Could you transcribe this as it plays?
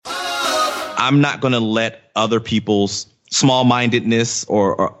I'm not going to let other people's small-mindedness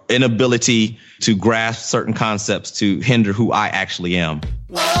or inability to grasp certain concepts to hinder who I actually am.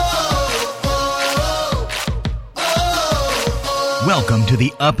 Welcome to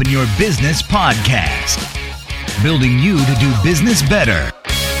the Up in Your Business podcast, building you to do business better.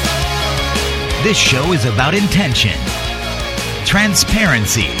 This show is about intention,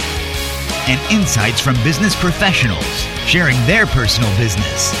 transparency, and insights from business professionals sharing their personal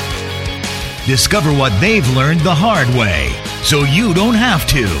business. Discover what they've learned the hard way so you don't have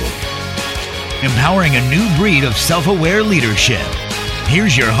to. Empowering a new breed of self-aware leadership.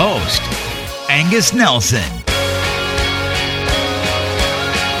 Here's your host, Angus Nelson.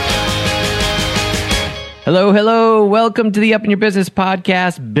 Hello. Welcome to the Up in Your Business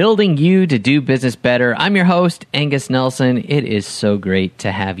podcast, building you to do business better. I'm your host, Angus Nelson. It is so great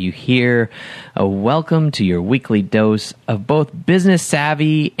to have you here. Welcome to your weekly dose of both business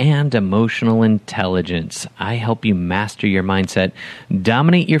savvy and emotional intelligence. I help you master your mindset,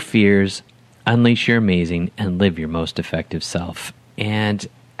 dominate your fears, unleash your amazing, and live your most effective self. And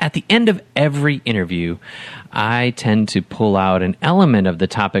at the end of every interview, I tend to pull out an element of the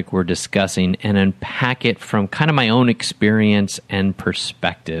topic we're discussing and unpack it from kind of my own experience and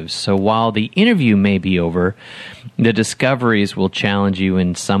perspective. So while the interview may be over, the discoveries will challenge you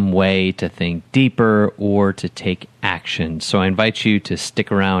in some way to think deeper or to take action. So I invite you to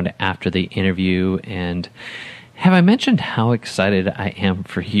stick around after the interview. And have I mentioned how excited I am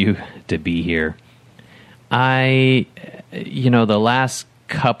for you to be here? The last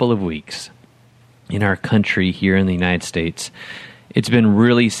couple of weeks in our country here in the United States, it's been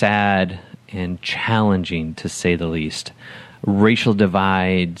really sad and challenging, to say the least. Racial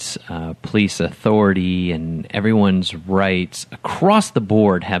divides, police authority, and everyone's rights across the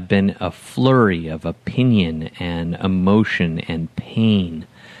board have been a flurry of opinion and emotion and pain.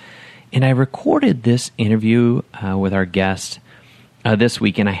 And I recorded this interview with our guest this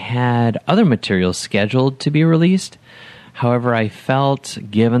week, and I had other materials scheduled to be released. However, I felt,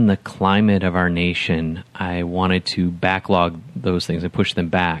 given the climate of our nation, I wanted to backlog those things and push them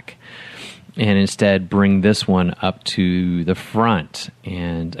back, and instead bring this one up to the front.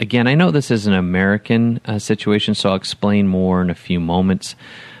 And again, I know this is an American situation, so I'll explain more in a few moments,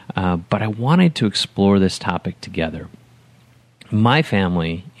 but I wanted to explore this topic together. My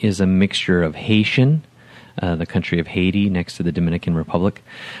family is a mixture of Haitian, the country of Haiti next to the Dominican Republic,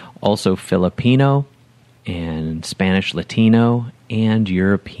 also Filipino, and Spanish Latino, and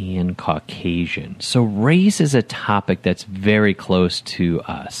European Caucasian. So race is a topic that's very close to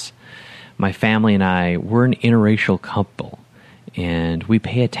us. My family and I, we're an interracial couple, and we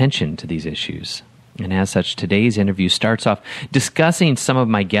pay attention to these issues. And as such, today's interview starts off discussing some of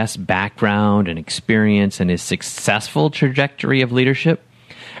my guest's background and experience and his successful trajectory of leadership.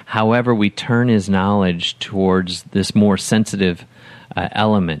 However, we turn his knowledge towards this more sensitive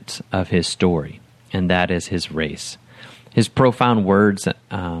element of his story, and that is his race. His profound words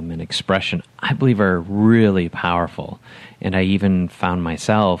and expression, I believe, are really powerful, and I even found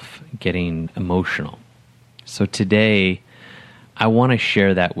myself getting emotional. So today, I want to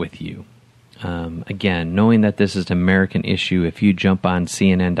share that with you. Again, knowing that this is an American issue, if you jump on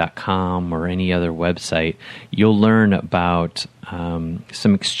CNN.com or any other website, you'll learn about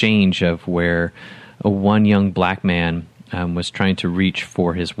some exchange of where one young black man was trying to reach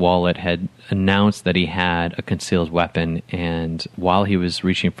for his wallet, had announced that he had a concealed weapon, and while he was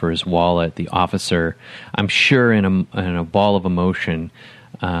reaching for his wallet, the officer, I'm sure in a ball of emotion,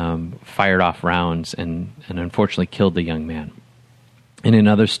 fired off rounds and unfortunately killed the young man. In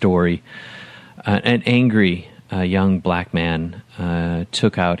another story, an angry young black man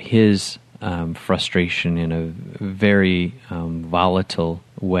took out his frustration in a very volatile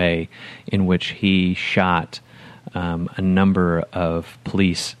way, in which he shot a number of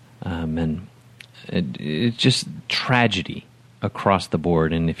police, and it's just tragedy across the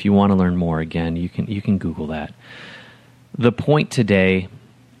board. And if you want to learn more, again, you can Google that. The point today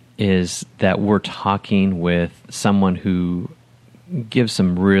is that we're talking with someone who gives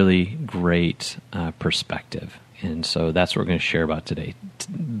some really great perspective, and so that's what we're going to share about today.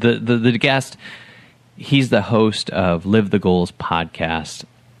 The guest, he's the host of Live the Goals podcast.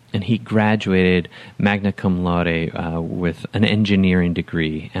 And he graduated magna cum laude with an engineering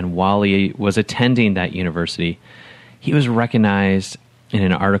degree. And while he was attending that university, he was recognized in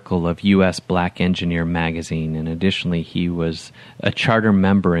an article of U.S. Black Engineer magazine. And additionally, he was a charter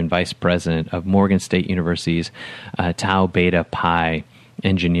member and vice president of Morgan State University's Tau Beta Pi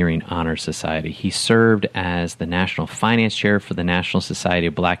Engineering Honor Society. He served as the National Finance Chair for the National Society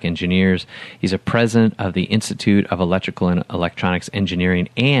of Black Engineers. He's a president of the Institute of Electrical and Electronics Engineering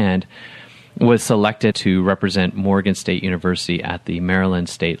and was selected to represent Morgan State University at the Maryland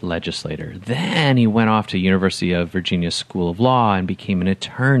State Legislature. Then he went off to University of Virginia School of Law and became an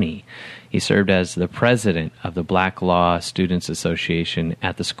attorney. He served as the president of the Black Law Students Association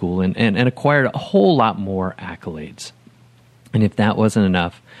at the school and acquired a whole lot more accolades. And if that wasn't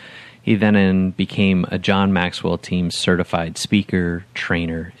enough, he then became a John Maxwell Team certified speaker,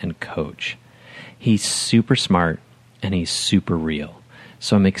 trainer, and coach. He's super smart and he's super real.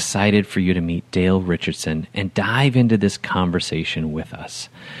 So I'm excited for you to meet Dale Richardson and dive into this conversation with us.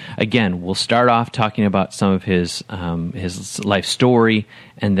 Again, we'll start off talking about some of his life story,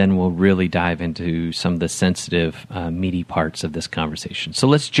 and then we'll really dive into some of the sensitive, meaty parts of this conversation. So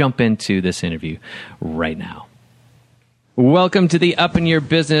let's jump into this interview right now. Welcome to the Up in Your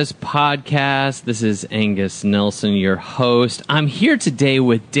Business podcast. This is Angus Nelson, your host. I'm here today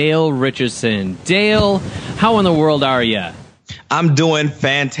with Dale Richardson. Dale, how in the world are you? I'm doing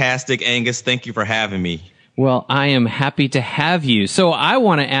fantastic, Angus. Thank you for having me. Well, I am happy to have you. So I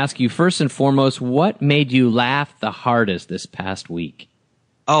want to ask you first and foremost, what made you laugh the hardest this past week?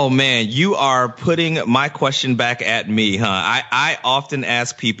 Oh, man, you are putting my question back at me, huh? I often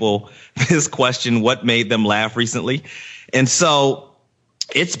ask people this question, what made them laugh recently? And so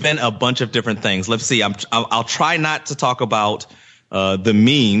it's been a bunch of different things. Let's see. I'll try not to talk about the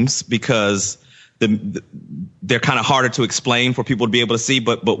memes because they're kind of harder to explain for people to be able to see.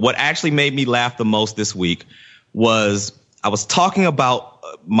 But what actually made me laugh the most this week was I was talking about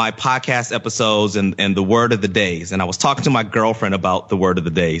my podcast episodes and the word of the days. And I was talking to my girlfriend about the word of the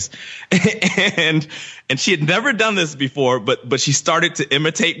days. and she had never done this before, but she started to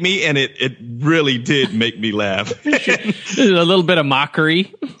imitate me, and it really did make me laugh. A little bit of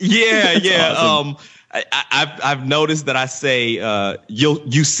mockery. Yeah. Awesome. I've noticed that I say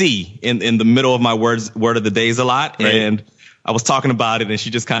you see in the middle of my word of the days a lot, right. And I was talking about it, and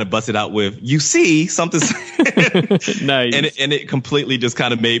she just kind of busted out with "you see something," nice, and it completely just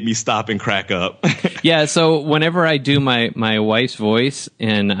kind of made me stop and crack up. Yeah, so whenever I do my wife's voice,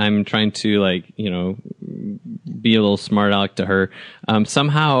 and I'm trying to be a little smart aleck to her,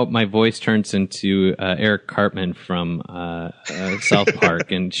 somehow my voice turns into Eric Cartman from South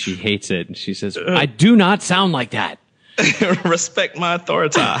Park, and she hates it. And she says, "I do not sound like that." Respect my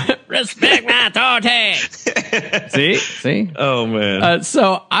authority. Respect my authority. See? Oh man.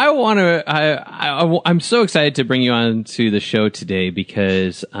 So I want to. I'm so excited to bring you on to the show today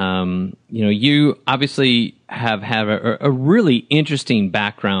because you obviously have a really interesting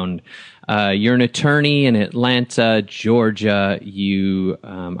background. You're an attorney in Atlanta, Georgia. You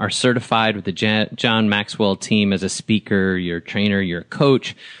are certified with the John Maxwell Team as a speaker. You're a trainer. You're a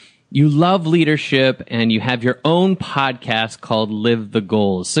coach. You love leadership, and you have your own podcast called Live the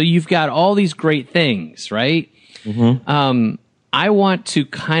Goals. So you've got all these great things, right? Mm-hmm. I want to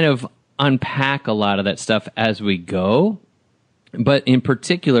kind of unpack a lot of that stuff as we go. But in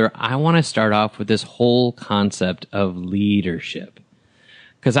particular, I want to start off with this whole concept of leadership.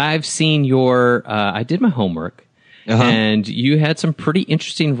 Because I've seen I did my homework, and you had some pretty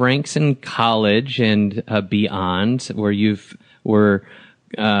interesting ranks in college and beyond, where you were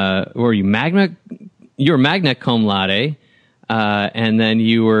magna cum laude, and then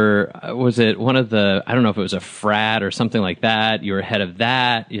you were, was it one of the, I don't know if it was a frat or something like that. You were head of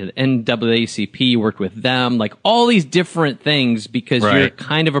that. NAACP, you worked with them, like all these different things because You're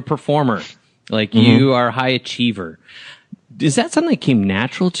kind of a performer. Like you are a high achiever. Is that something that came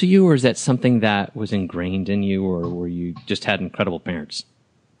natural to you, or is that something that was ingrained in you, or were you just had incredible parents?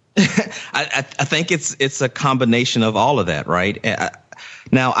 I think it's a combination of all of that, right?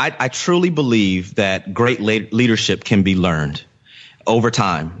 Now, I truly believe that great leadership can be learned over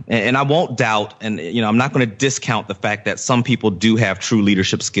time. And I won't doubt, and I'm not going to discount the fact that some people do have true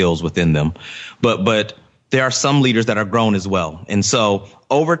leadership skills within them. But there are some leaders that are grown as well. And so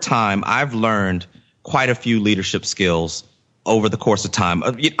over time, I've learned quite a few leadership skills over the course of time.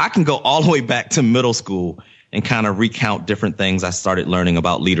 I can go all the way back to middle school and kind of recount different things I started learning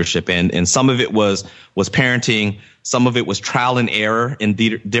about leadership. And some of it was parenting. Some of it was trial and error in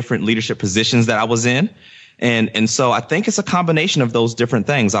different leadership positions that I was in. And so I think it's a combination of those different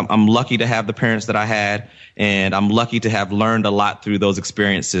things. I'm lucky to have the parents that I had, and I'm lucky to have learned a lot through those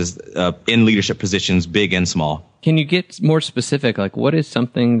experiences in leadership positions, big and small. Can you get more specific? Like, what is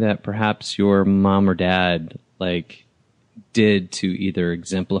something that perhaps your mom or dad did to either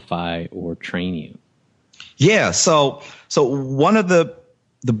exemplify or train you? Yeah. So one of the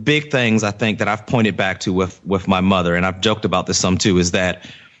big things I think that I've pointed back to with my mother, and I've joked about this some too, is that,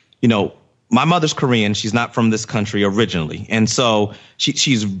 my mother's Korean. She's not from this country originally. And so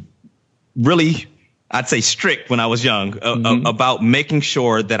she's really I'd say strict when I was young about making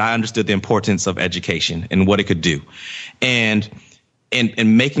sure that I understood the importance of education and what it could do. And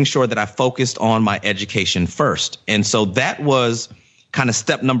making sure that I focused on my education first. And so that was kind of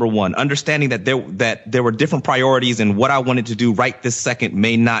step number one, understanding that there were different priorities, and what I wanted to do right this second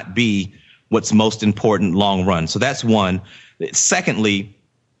may not be what's most important long run. So that's one. Secondly,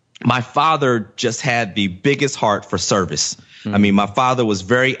 my father just had the biggest heart for service. I mean, my father was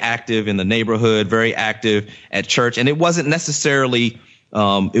very active in the neighborhood, very active at church, and it wasn't necessarily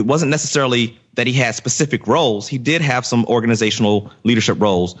that he had specific roles. He did have some organizational leadership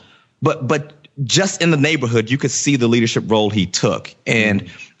roles, but just in the neighborhood, you could see the leadership role he took. And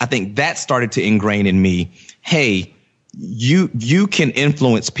I think that started to ingrain in me, hey, you can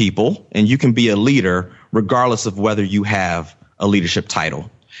influence people and you can be a leader regardless of whether you have a leadership title.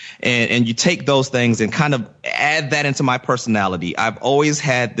 And you take those things and kind of add that into my personality. I've always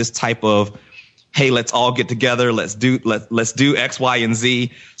had this type of, hey, let's all get together. Let's do X, Y, and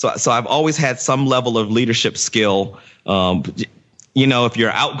Z. So I've always had some level of leadership skill. If you're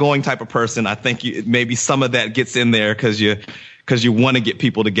an outgoing type of person, I think maybe some of that gets in there because you want to get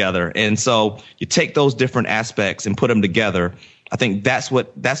people together. And so you take those different aspects and put them together. I think that's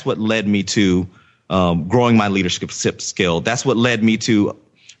what led me to growing my leadership skill. That's what led me to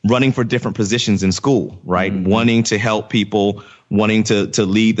running for different positions in school, right? Mm-hmm. Wanting to help people, wanting to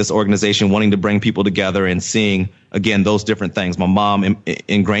lead this organization, wanting to bring people together, and seeing, again, those different things. My mom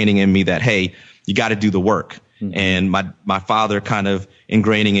ingraining in me that, hey, you got to do the work. Mm-hmm. And my father kind of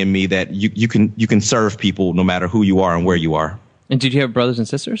ingraining in me that you can serve people no matter who you are and where you are. And did you have brothers and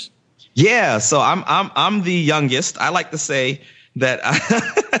sisters? Yeah. So I'm the youngest. I like to say that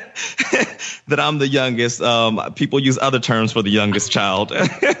that I'm the youngest. People use other terms for the youngest child,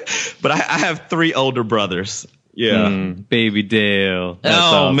 but I have 3 older brothers. Yeah. Baby Dale. That's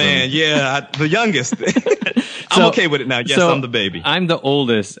awesome. Man. Yeah. The youngest. I'm okay with it now. Yes, I'm the baby. I'm the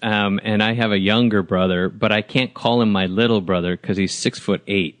oldest, and I have a younger brother, but I can't call him my little brother because he's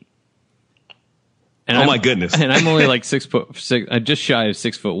 6'8". And my goodness. And I'm only like 6 foot, just shy of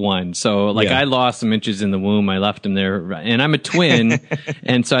 6'1". So I lost some inches in the womb. I left him there, and I'm a twin.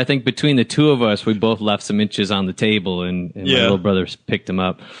 And so I think between the two of us, we both left some inches on the table, and my little brother picked them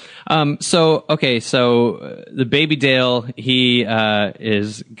up. So the baby Dale, he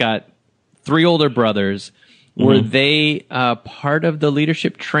is got 3 older brothers. Were they part of the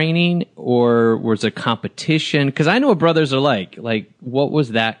leadership training, or was it competition? Because I know what brothers are like. Like, what was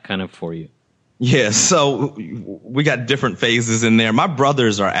that kind of for you? Yeah, so we got different phases in there. My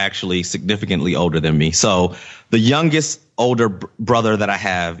brothers are actually significantly older than me. So the youngest older brother that I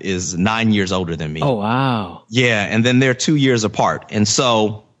have is 9 years older than me. Oh, wow. Yeah, and then they're 2 years apart. And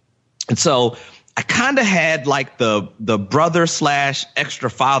so I kind of had like the brother / extra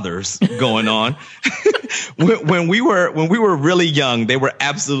fathers going on. when we were really young, they were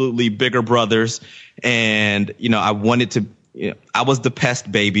absolutely bigger brothers, and I wanted to. I was the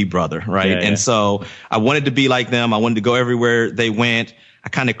pest baby brother, right? And so I wanted to be like them. I wanted to go everywhere they went. I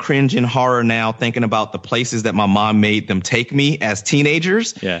kind of cringe in horror now thinking about the places that my mom made them take me as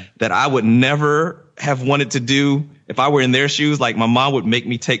teenagers that I would never have wanted to do if I were in their shoes. Like, my mom would make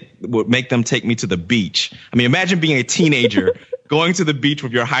them take me to the beach. I mean, imagine being a teenager going to the beach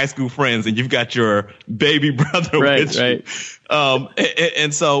with your high school friends, and you've got your baby brother with you.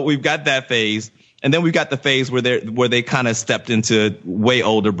 And so we've got that phase. And then we've got the phase where they kind of stepped into way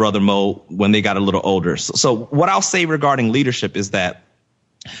older brother mode when they got a little older. So what I'll say regarding leadership is that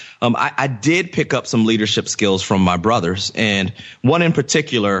I did pick up some leadership skills from my brothers. And one in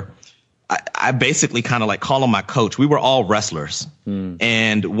particular, I basically kind of like call him my coach. We were all wrestlers.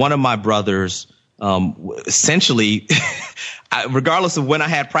 And one of my brothers, essentially, regardless of when I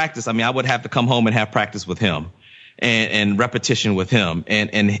had practice, I mean, I would have to come home and have practice with him and repetition with him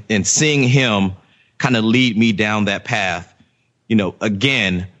and seeing him kind of lead me down that path,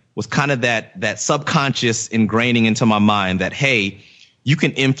 again, was kind of that subconscious ingraining into my mind that, hey, you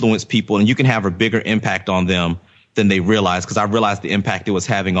can influence people and you can have a bigger impact on them than they realize. Because I realized the impact it was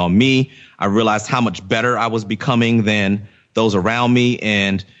having on me. I realized how much better I was becoming than those around me.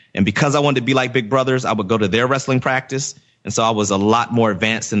 And because I wanted to be like big brothers, I would go to their wrestling practice. And so I was a lot more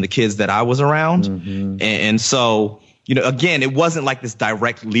advanced than the kids that I was around. And so, again, it wasn't like this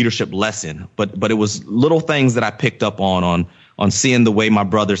direct leadership lesson, but it was little things that I picked up on seeing the way my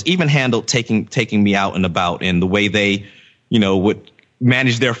brothers even handled taking me out and about, and the way they, would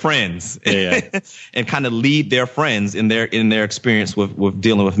manage their friends and kind of lead their friends in their experience with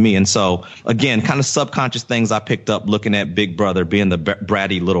dealing with me. And so, again, kind of subconscious things I picked up looking at big brother being the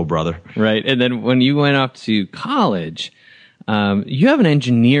bratty little brother. Right. And then when you went off to college, you have an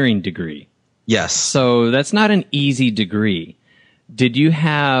engineering degree. Yes. So that's not an easy degree. Did you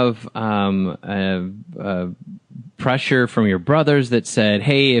have pressure from your brothers that said,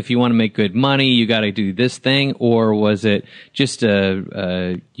 hey, if you want to make good money, you got to do this thing? Or was it just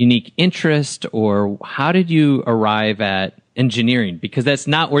a unique interest? Or how did you arrive at engineering? Because that's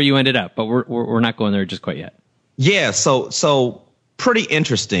not where you ended up, but we're not going there just quite yet. Yeah. So pretty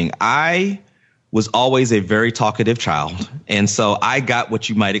interesting. I was always a very talkative child. And so I got what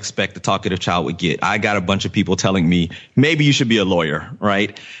you might expect a talkative child would get. I got a bunch of people telling me, maybe you should be a lawyer,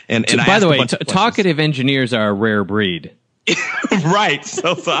 right? And by the way, talkative engineers are a rare breed. Right.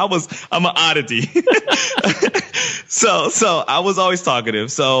 So I'm an oddity. So I was always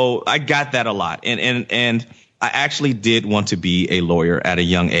talkative. So I got that a lot. And I actually did want to be a lawyer at a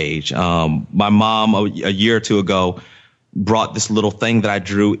young age. My mom a year or two ago brought this little thing that I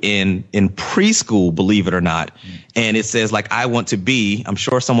drew in preschool, believe it or not. And it says, like, I want to be, I'm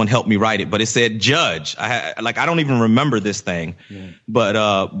sure someone helped me write it, but it said judge. I don't even remember this thing. Yeah.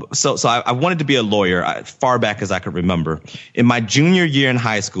 But so I wanted to be a lawyer far back as I could remember. In my junior year in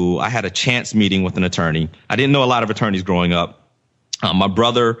high school, I had a chance meeting with an attorney. I didn't know a lot of attorneys growing up. My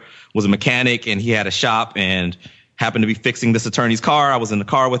brother was a mechanic and he had a shop and happened to be fixing this attorney's car. I was in the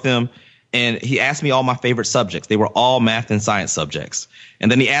car with him. And he asked me all my favorite subjects. They were all math and science subjects.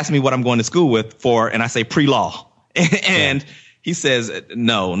 And then he asked me what I'm going to school for, and I say pre-law. And he says,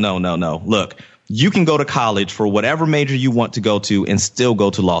 no. Look, you can go to college for whatever major you want to go to and still go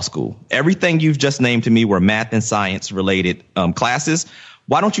to law school. Everything you've just named to me were math and science related classes.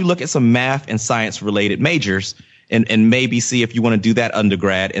 Why don't you look at some math and science related majors and maybe see if you want to do that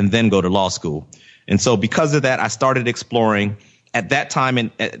undergrad and then go to law school? And so because of that, I started exploring. At that time,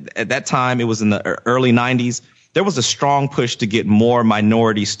 it was in the early 90s, there was a strong push to get more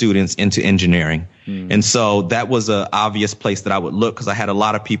minority students into engineering. And so that was an obvious place that I would look because I had a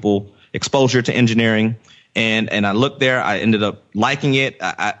lot of people exposure to engineering. And I looked there. I ended up liking it.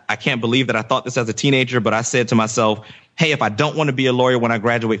 I can't believe that I thought this as a teenager, but I said to myself, hey, if I don't want to be a lawyer when I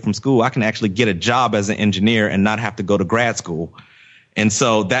graduate from school, I can actually get a job as an engineer and not have to go to grad school. And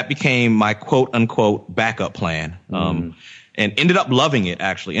so that became my quote unquote backup plan. And ended up loving it,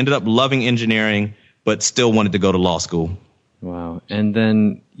 actually. Ended up loving engineering, but still wanted to go to law school. Wow. And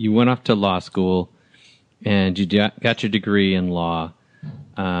then you went off to law school, and you got your degree in law.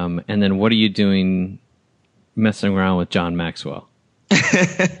 And then what are you doing messing around with John Maxwell?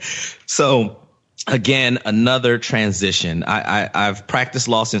 So, again, another transition. I've practiced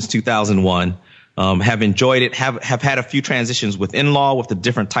law since 2001. Have enjoyed it, have had a few transitions within law with the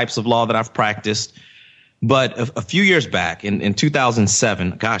different types of law that I've practiced. But a few years back in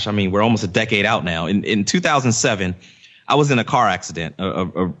 2007, gosh, I mean, we're almost a decade out now. In 2007, I was in a car accident,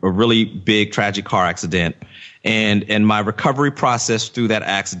 a really big, tragic car accident. And my recovery process through that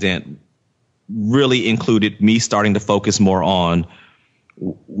accident really included me starting to focus more on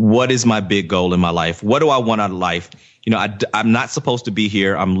what is my big goal in my life? What do I want out of life? You know, I'm not supposed to be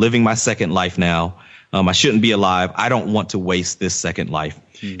here. I'm living my second life now. I shouldn't be alive. I don't want to waste this second life.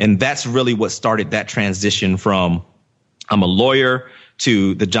 And that's really what started that transition from I'm a lawyer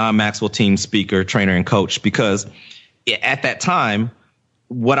to the John Maxwell team speaker, trainer, and coach, because at that time,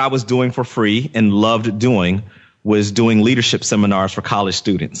 what I was doing for free and loved doing was doing leadership seminars for college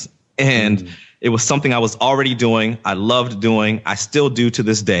students. And it was something I was already doing. I loved doing. I still do to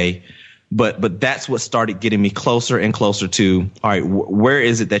this day. But that's what started getting me closer and closer to, all right, where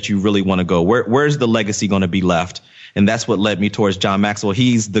is it that you really want to go? Where's the legacy going to be left? And that's what led me towards John Maxwell.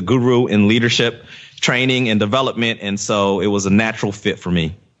 He's the guru in leadership, training, and development. And so it was a natural fit for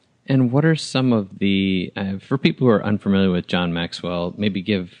me. And what are some of the, for people who are unfamiliar with John Maxwell, maybe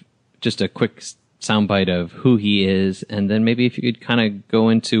give just a quick soundbite of who he is. And then maybe if you could kind of go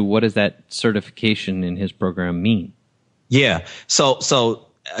into what does that certification in his program mean? Yeah. So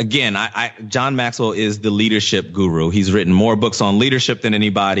again, John Maxwell is the leadership guru. He's written more books on leadership than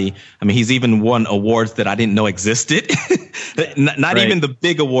anybody. I mean, he's even won awards that I didn't know existed. not right. Even the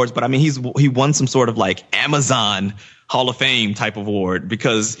big awards, but I mean, he won some sort of like Amazon Hall of Fame type of award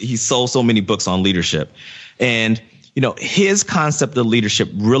because he sold so many books on leadership. And, you know, his concept of leadership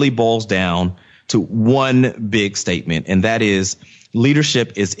really boils down to one big statement, and that is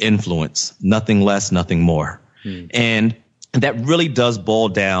leadership is influence, nothing less, nothing more. And that really does boil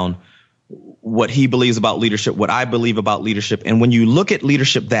down what he believes about leadership, what I believe about leadership. And when you look at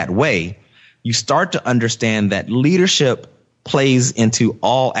leadership that way, you start to understand that leadership plays into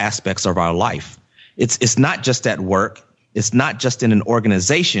all aspects of our life. It's not just at work. It's not just in an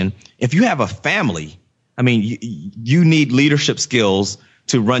organization. If you have a family, I mean, you need leadership skills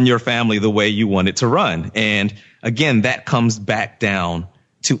to run your family the way you want it to run. And again, that comes back down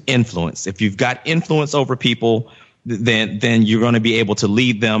to influence. If you've got influence over people, then you're going to be able to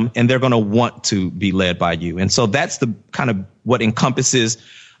lead them, and they're going to want to be led by you. And so that's the kind of what encompasses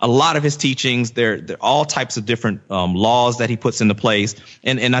a lot of his teachings. There are all types of different laws that he puts into place.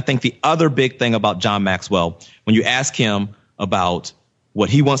 And I think the other big thing about John Maxwell, when you ask him about what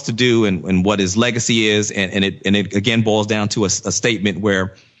he wants to do and what his legacy is, and it again boils down to a statement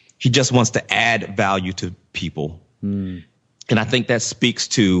where he just wants to add value to people. And I think that speaks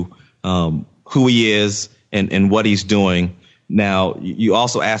to who he is and what he's doing. Now, you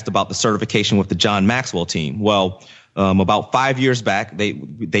also asked about the certification with the John Maxwell team. Well, about 5 years back,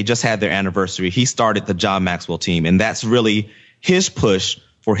 they just had their anniversary. He started the John Maxwell team, and that's really his push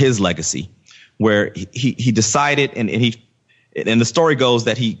for his legacy, where he decided, and the story goes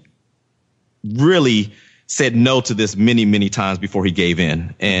that he really said no to this many, many times before he gave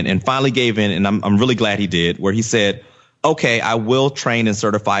in, and finally gave in. And I'm really glad he did, where he said, okay, I will train and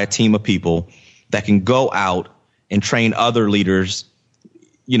certify a team of people that can go out and train other leaders,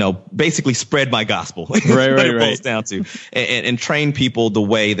 basically spread my gospel. Right. It boils down to, and train people the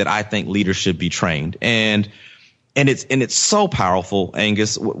way that I think leaders should be trained. And it's so powerful,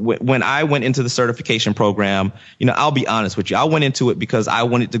 Angus. When I went into the certification program, I'll be honest with you, I went into it because I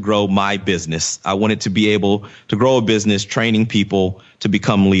wanted to grow my business. I wanted to be able to grow a business, training people to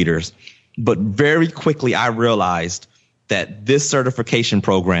become leaders. But very quickly, I realized that this certification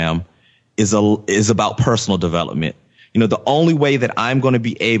program is about personal development. The only way that I'm going to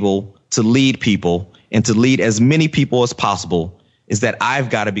be able to lead people and to lead as many people as possible is that I've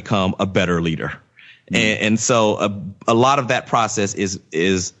got to become a better leader. And so a lot of that process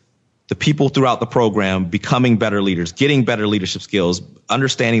is the people throughout the program becoming better leaders, getting better leadership skills,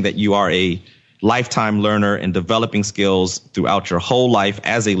 understanding that you are a lifetime learner and developing skills throughout your whole life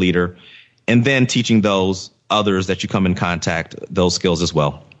as a leader, and then teaching those others that you come in contact those skills as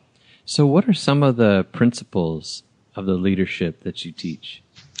well. So what are some of the principles of the leadership that you teach?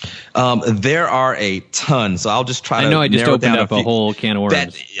 There are a ton. So I'll just try to I just narrow opened down up a whole can of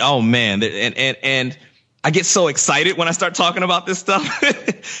worms. Oh man. And I get so excited when I start talking about this stuff.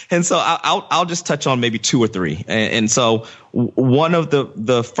 And so I'll just touch on maybe two or three. And so one of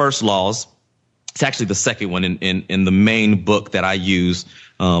the first laws, it's actually the second one in the main book that I use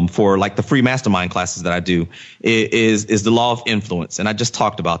for like the free mastermind classes that I do, is the law of influence. And I just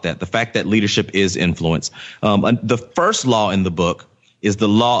talked about that, the fact that leadership is influence. The first law in the book is the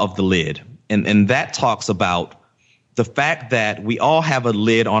law of the lid. And that talks about the fact that we all have a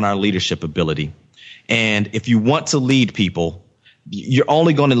lid on our leadership ability. And if you want to lead people, you're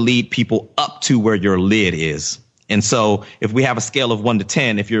only going to lead people up to where your lid is. And so if we have a scale of 1 to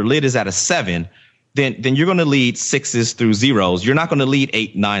 10, if your lid is at a 7, then you're going to lead 6s through 0s. You're not going to lead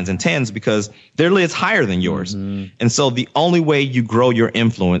 8, 9s, and 10s because their lid's higher than yours. Mm-hmm. And so the only way you grow your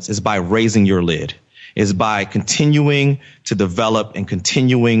influence is by raising your lid, is by continuing to develop and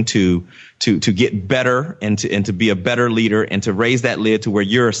continuing to get better and to be a better leader and to raise that lid to where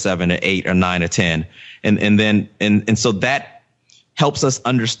you're a 7, or 8, or 9, or 10. And so that helps us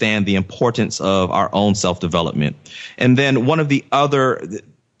understand the importance of our own self-development. And then one of the other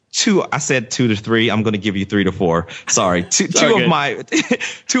I said 2 to 3. I'm going to give you 3 to 4. Sorry. Two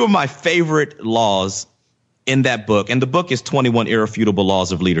of my favorite laws in that book, and the book is 21 Irrefutable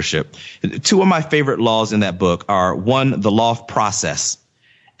Laws of Leadership. 2 of my favorite laws in that book are, 1, the law of process.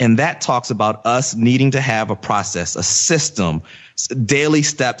 And that talks about us needing to have a process, a system, daily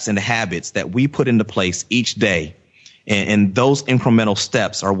steps and habits that we put into place each day. And those incremental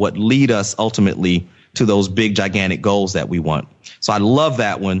steps are what lead us ultimately to those big, gigantic goals that we want. So I love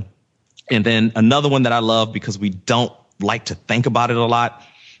that one. And then another one that I love, because we don't like to think about it a lot,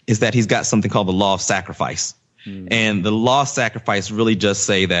 is that he's got something called the law of sacrifice. And the law of sacrifice really just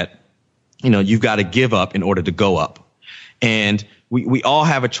say that, you've got to give up in order to go up. And we all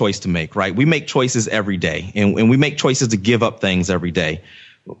have a choice to make, right? We make choices every day, and we make choices to give up things every day.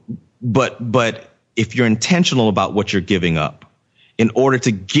 But if you're intentional about what you're giving up in order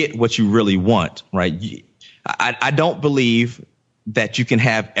to get what you really want, right? I don't believe that you can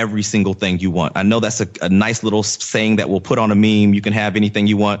have every single thing you want. I know that's a nice little saying that we'll put on a meme. You can have anything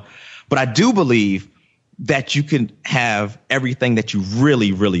you want. But I do believe that you can have everything that you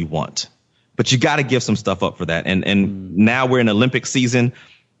really, really want. But you got to give some stuff up for that. And now we're in Olympic season.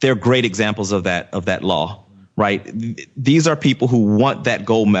 They're great examples of that law, right? These are people who want that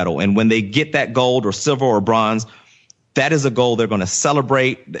gold medal. And when they get that gold or silver or bronze, that is a goal they're going to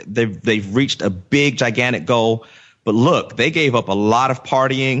celebrate. They've reached a big, gigantic goal. But look, they gave up a lot of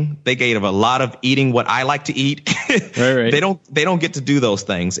partying. They gave up a lot of eating what I like to eat. Right. They don't get to do those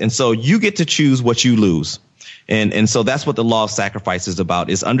things. And so you get to choose what you lose. And so that's what the law of sacrifice is about,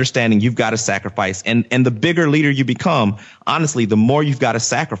 is understanding you've got to sacrifice. And the bigger leader you become, honestly, the more you've got to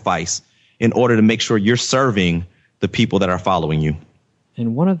sacrifice in order to make sure you're serving the people that are following you.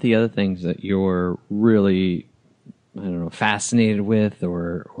 And one of the other things that you're really, fascinated with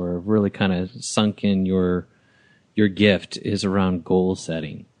or really kind of sunk in your gift is around goal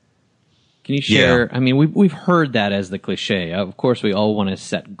setting. Can you share? Yeah. I mean, we've heard that as the cliche. Of course, we all want to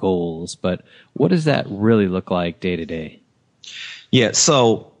set goals, but what does that really look like day to day? Yeah,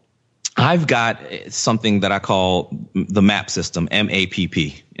 so I've got something that I call the MAP system,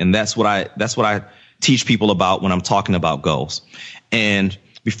 MAPP, and that's what I teach people about when I'm talking about goals. And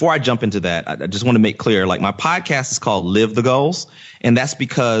before I jump into that, I just want to make clear, like, my podcast is called Live the Goals, and that's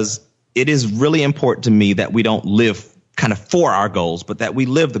because it is really important to me that we don't live kind of for our goals, but that we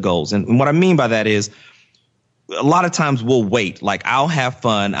live the goals. And what I mean by that is a lot of times we'll wait. Like, I'll have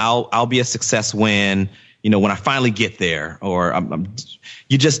fun. I'll be a success when I finally get there, or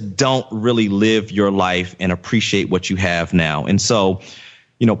you just don't really live your life and appreciate what you have now. And so,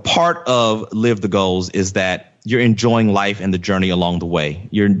 part of Live the Goals is that you're enjoying life and the journey along the way.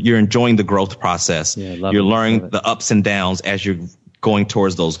 You're enjoying the growth process. Yeah, you're learning the ups and downs as you're going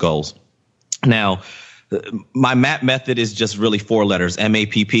towards those goals. Now, my MAP method is just really 4 letters.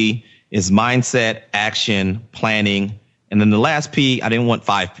 MAPP is mindset, action, planning. And then the last P, I didn't want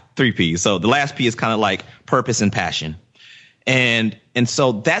 3 P's. So the last P is kind of like purpose and passion. And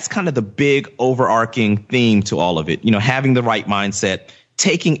so that's kind of the big overarching theme to all of it. Having the right mindset,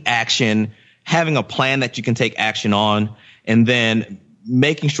 taking action, having a plan that you can take action on, and then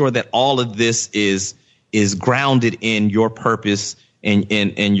making sure that all of this is grounded in your purpose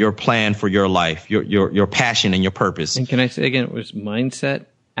and your plan for your life, your passion and your purpose. And can I say again, it was mindset,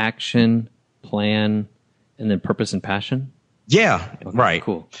 action, plan, and then purpose and passion? Yeah, okay, right.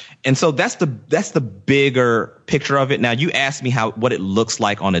 Cool. And so that's the bigger picture of it. Now, you asked me what it looks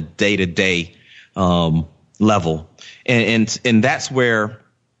like on a day-to-day level. And that's where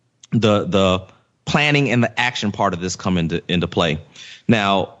the planning and the action part of this come into play.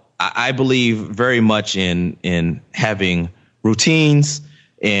 Now, I believe very much in having routines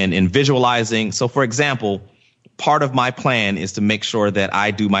and in visualizing. So, for example, part of my plan is to make sure that I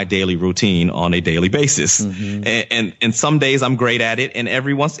do my daily routine on a daily basis. Mm-hmm. And some days I'm great at it,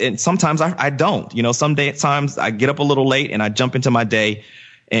 and sometimes I don't. Sometimes I get up a little late and I jump into my day,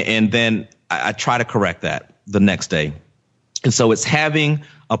 and then I try to correct that the next day. And so it's having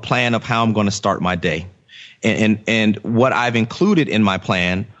a plan of how I'm going to start my day. And what I've included in my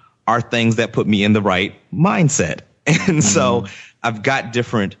plan are things that put me in the right mindset. And so I've got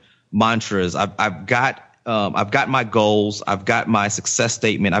different mantras. I've got my goals. I've got my success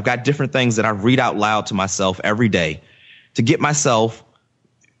statement. I've got different things that I read out loud to myself every day to get myself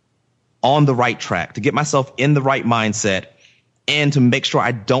on the right track, to get myself in the right mindset, and to make sure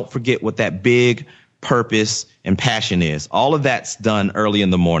I don't forget what that big purpose and passion is. All of that's done early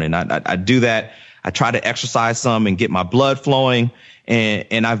in the morning. I do that. I try to exercise some and get my blood flowing,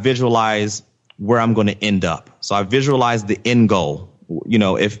 and I visualize where I'm going to end up. So I visualize the end goal.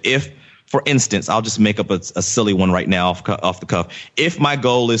 If for instance, I'll just make up a silly one right now off the cuff. If my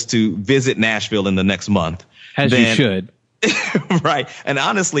goal is to visit Nashville in the next month, you should. Right. And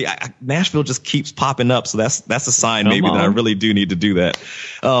honestly, Nashville just keeps popping up. So that's a sign that I really do need to do that.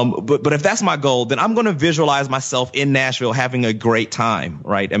 But if that's my goal, then I'm going to visualize myself in Nashville having a great time.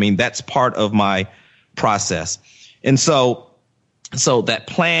 Right. I mean, that's part of my process. And so that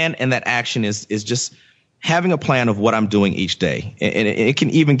plan and that action is just having a plan of what I'm doing each day. And it can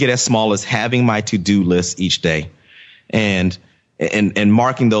even get as small as having my to-do list each day and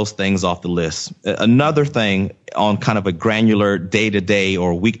marking those things off the list. Another thing on kind of a granular day-to-day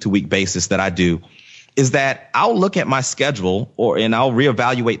or week-to-week basis that I do is that I'll look at my schedule and I'll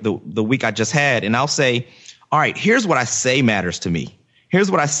reevaluate the week I just had, and I'll say, all right, here's what I say matters to me.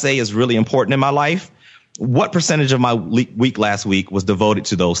 Here's what I say is really important in my life. What percentage of my week last week was devoted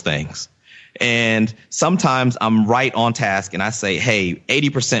to those things? And sometimes I'm right on task and I say, hey,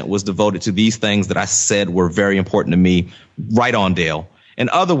 80% was devoted to these things that I said were very important to me. Right on, Dale. And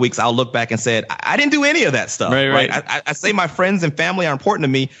other weeks I'll look back and say, I didn't do any of that stuff. Right. I say my friends and family are important to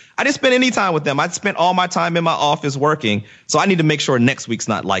me. I didn't spend any time with them. I spent all my time in my office working. So I need to make sure next week's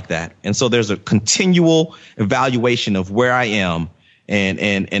not like that. And so there's a continual evaluation of where I am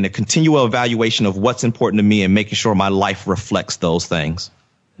and a continual evaluation of what's important to me and making sure my life reflects those things.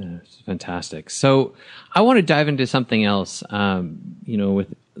 That's fantastic. So I want to dive into something else,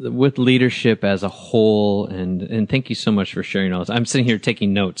 with with leadership as a whole, and thank you so much for sharing all this. I'm sitting here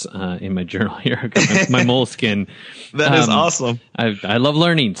taking notes in my journal here. I've got my moleskin. That is awesome. I love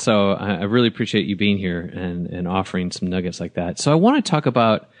learning, so I really appreciate you being here and offering some nuggets like that. So I want to talk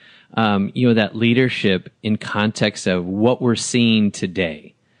about that leadership in context of what we're seeing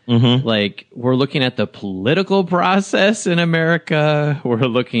today. Mm-hmm. Like, we're looking at the political process in America. We're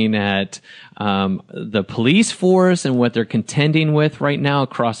looking at the police force and what they're contending with right now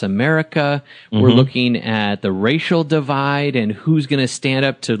across America. Mm-hmm. We're looking at the racial divide and who's going to stand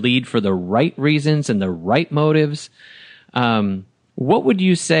up to lead for the right reasons and the right motives. What would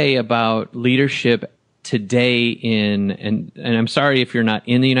you say about leadership today and I'm sorry if you're not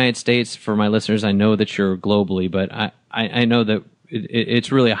in the United States. For my listeners, I know that you're globally, but I know that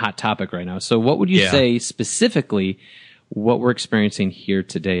it's really a hot topic right now. So what would you say specifically what we're experiencing here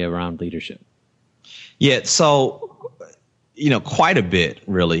today around leadership? Yeah, so, quite a bit,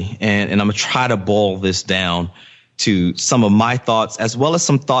 really. And I'm going to try to boil this down to some of my thoughts, as well as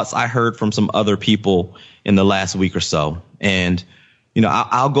some thoughts I heard from some other people in the last week or so. And,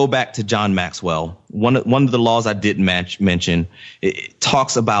 I'll go back to John Maxwell. One of the laws I did mention, it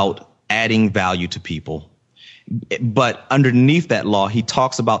talks about adding value to people. But underneath that law, he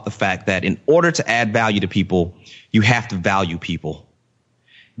talks about the fact that in order to add value to people, you have to value people.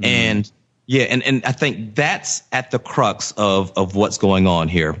 Mm. And I think that's at the crux of what's going on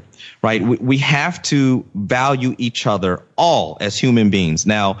here, right? We have to value each other all as human beings.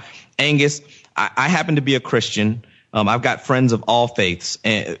 Now, Angus, I happen to be a Christian. I've got friends of all faiths.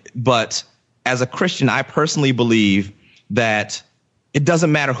 But as a Christian, I personally believe that it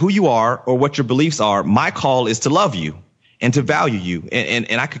doesn't matter who you are or what your beliefs are. My call is to love you and to value you.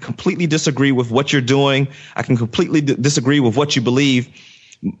 And I could completely disagree with what you're doing. I can completely disagree with what you believe.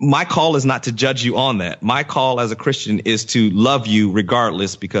 My call is not to judge you on that. My call as a Christian is to love you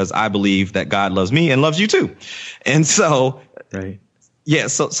regardless, because I believe that God loves me and loves you too. And so, right. Yeah,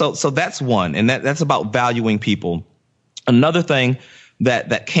 so that's one. And that's about valuing people. Another thing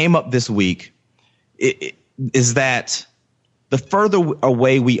that came up this week is that the further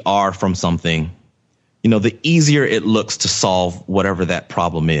away we are from something, the easier it looks to solve whatever that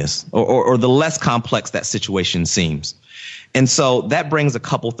problem is, or the less complex that situation seems. And so that brings a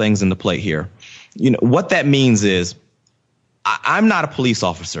couple things into play here. What that means is I'm not a police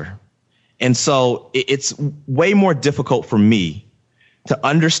officer. And so it's way more difficult for me to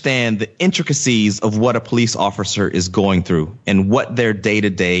understand the intricacies of what a police officer is going through and what their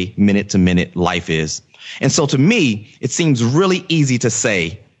day-to-day, minute-to-minute life is. And so to me, it seems really easy to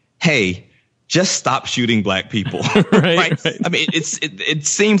say, hey, just stop shooting black people. right? I mean, it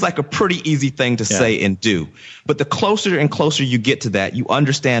seems like a pretty easy thing to say and do. But the closer and closer you get to that, you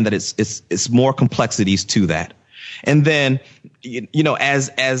understand that it's more complexities to that. And then,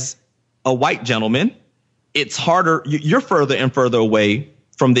 as a white gentleman, it's harder. You're further and further away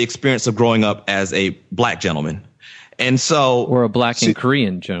from the experience of growing up as a black gentleman. And so, or a black and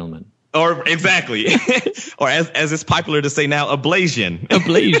Korean gentleman. Or exactly. Or as it's popular to say now, a Blasian. A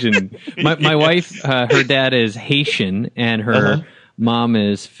Blasian. My wife, her dad is Haitian and her mom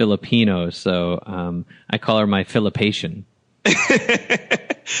is Filipino. So I call her my Filipation.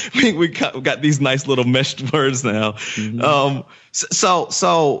 we got these nice little meshed words now. Mm-hmm.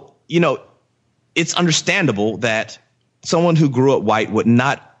 So it's understandable that someone who grew up white would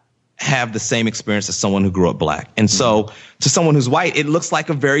not have the same experience as someone who grew up black. And so to someone who's white, it looks like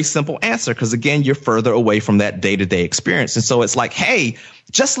a very simple answer because, again, you're further away from that day-to-day experience. And so it's like, hey,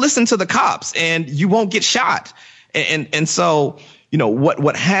 just listen to the cops and you won't get shot. And so,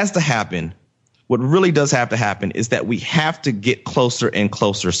 what has to happen, what really does have to happen is that we have to get closer and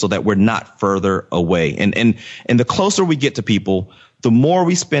closer so that we're not further away. And the closer we get to people, the more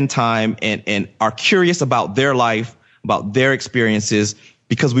we spend time and are curious about their life, about their experiences,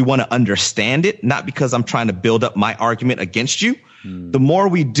 because we want to understand it, not because I'm trying to build up my argument against you. The more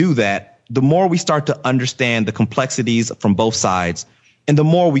we do that, the more we start to understand the complexities from both sides, and the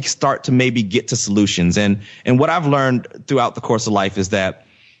more we start to maybe get to solutions. And what I've learned throughout the course of life is that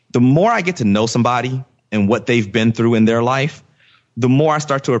the more I get to know somebody and what they've been through in their life, the more I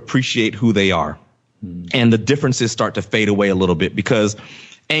start to appreciate who they are. And the differences start to fade away a little bit because,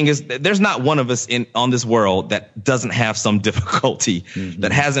 Angus, there's not one of us on this world that doesn't have some difficulty,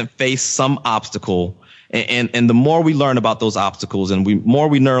 that hasn't faced some obstacle. And the more we learn about those obstacles and more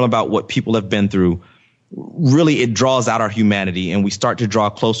we learn about what people have been through, really it draws out our humanity and we start to draw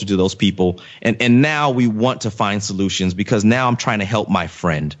closer to those people. And now we want to find solutions because now I'm trying to help my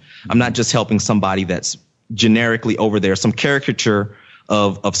friend. I'm not just helping somebody that's generically over there, some caricature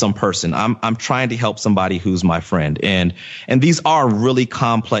of some person. I'm trying to help somebody who's my friend. And these are really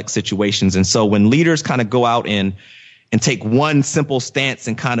complex situations. And so when leaders kind of go out and take one simple stance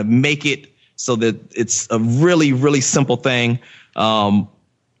and kind of make it so that it's a really, really simple thing,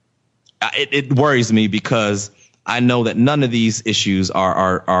 it worries me, because I know that none of these issues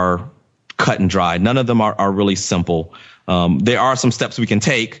are cut and dry. None of them are really simple. There are some steps we can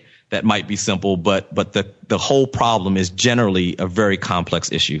take that might be simple, but the whole problem is generally a very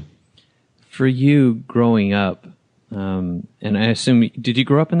complex issue. For you growing up, and I assume, did you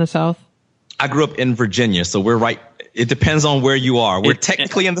grow up in the South? I grew up in Virginia, so we're right. It depends on where you are. We're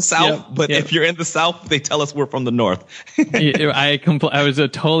technically in the South, but if you're in the South, they tell us we're from the North. I was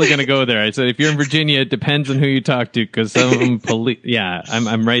totally going to go there. I said, if you're in Virginia, it depends on who you talk to, because some of them,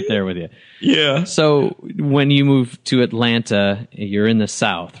 I'm right there with you. Yeah. So when you moved to Atlanta, you're in the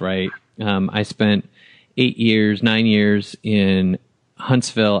South, right? I spent 9 years in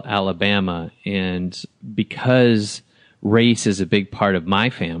Huntsville, Alabama, and because race is a big part of my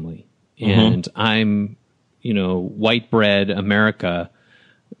family, and I'm, white bread America,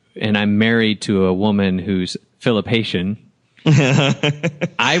 and I'm married to a woman who's Filipino.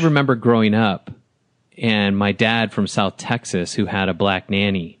 I remember growing up, and my dad from South Texas, who had a black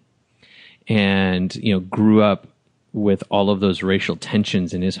nanny, and grew up with all of those racial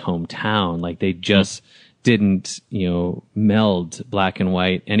tensions in his hometown. Like, they just didn't meld black and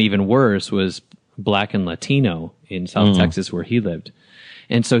white, and even worse was black and Latino in South Texas, where he lived.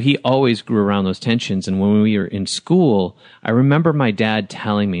 And so he always grew around those tensions. And when we were in school, I remember my dad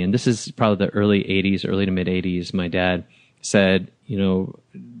telling me, and this is probably the early to mid 80s, my dad said,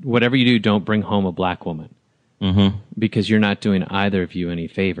 whatever you do, don't bring home a black woman, because you're not doing either of you any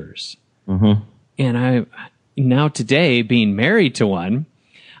favors. And I, now today, being married to one,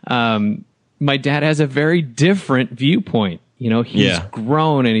 my dad has a very different viewpoint. He's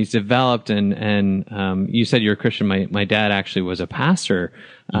grown and he's developed, and you said you're a Christian. My dad actually was a pastor.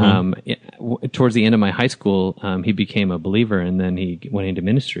 Towards the end of my high school, he became a believer, and then he went into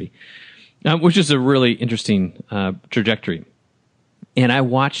ministry, which is a really interesting trajectory. And I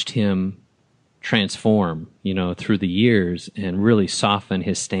watched him transform, through the years, and really soften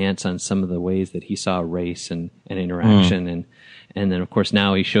his stance on some of the ways that he saw race and interaction. And then, of course,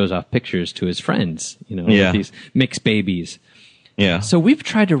 now he shows off pictures to his friends, with these mixed babies. Yeah. So we've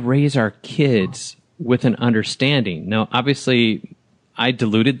tried to raise our kids with an understanding. Now, obviously, I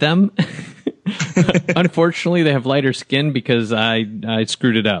diluted them. Unfortunately, they have lighter skin because I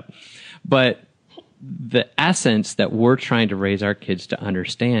screwed it up. But the essence that we're trying to raise our kids to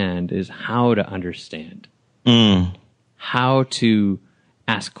understand is how to understand, how to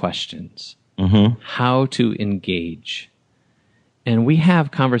ask questions, how to engage. And we have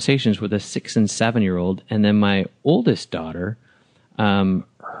conversations with a 6 and 7 year old, and then my oldest daughter,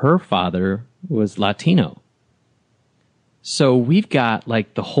 her father was Latino. So we've got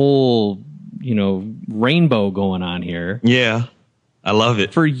like the whole, rainbow going on here. Yeah, I love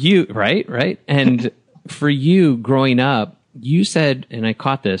it. For you, right? And for you growing up, you said, and I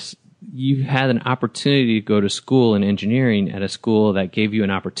caught this, you had an opportunity to go to school in engineering at a school that gave you an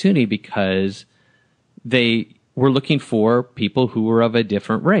opportunity because they were looking for people who were of a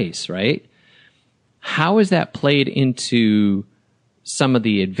different race, right? How has that played into some of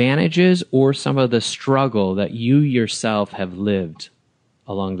the advantages or some of the struggle that you yourself have lived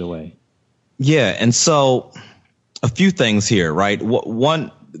along the way? Yeah, and so a few things here, right?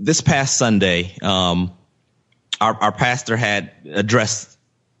 One, this past Sunday, our pastor had addressed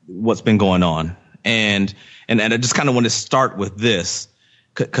what's been going on, and I just kind of want to start with this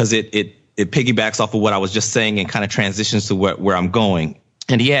because it piggybacks off of what I was just saying and kind of transitions to where I'm going.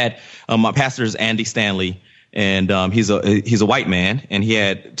 And he had my pastor is Andy Stanley, and he's a white man, and he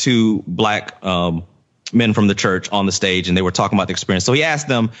had 2 black men from the church on the stage, and they were talking about the experience. So he asked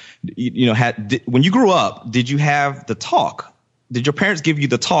them, when you grew up, did you have the talk? Did your parents give you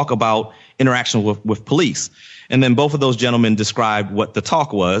the talk about interaction with police? And then both of those gentlemen described what the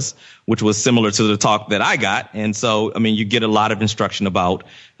talk was, which was similar to the talk that I got. And so, I mean, you get a lot of instruction about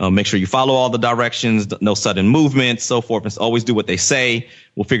make sure you follow all the directions, no sudden movements, so forth, and always do what they say.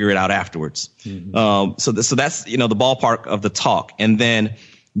 We'll figure it out afterwards. So that's, the ballpark of the talk. And then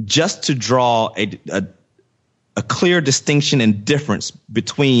just to draw a clear distinction and difference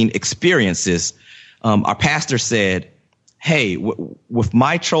between experiences, our pastor said, hey, with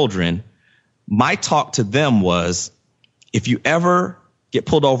my children, my talk to them was, if you ever get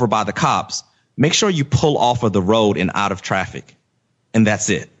pulled over by the cops, make sure you pull off of the road and out of traffic. And that's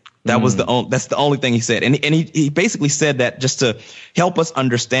it. That's the only thing he said. And he basically said that just to help us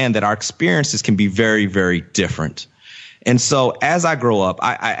understand that our experiences can be very, very different. And so as I grow up,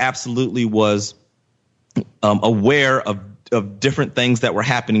 I absolutely was aware of different things that were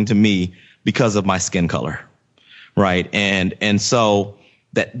happening to me because of my skin color. Right. And so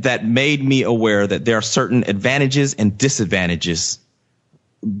that made me aware that there are certain advantages and disadvantages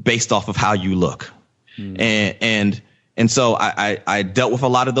based off of how you look. And so I dealt with a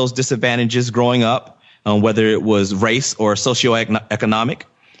lot of those disadvantages growing up, whether it was race or socioeconomic.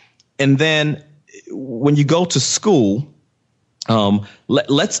 And then when you go to school,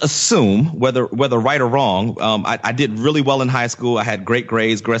 let's assume whether right or wrong, I did really well in high school. I had great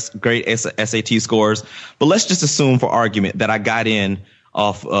grades, great SAT scores, but let's just assume for argument that I got in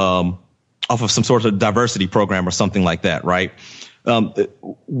off of some sort of diversity program or something like that, right?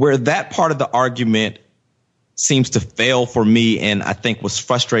 Where that part of the argument seems to fail for me, and I think was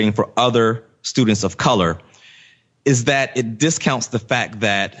frustrating for other students of color, is that it discounts the fact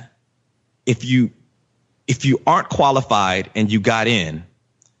that if you aren't qualified and you got in,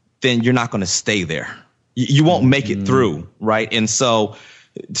 then you're not going to stay there. You won't make it through, right? And so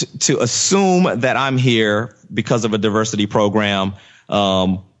to assume that I'm here because of a diversity program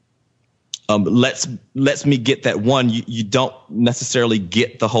lets me get that one. You don't necessarily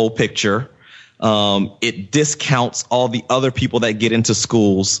get the whole picture. It discounts all the other people that get into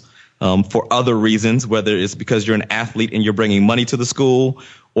schools for other reasons, whether it's because you're an athlete and you're bringing money to the school,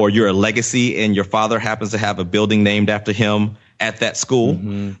 or you're a legacy and your father happens to have a building named after him at that school.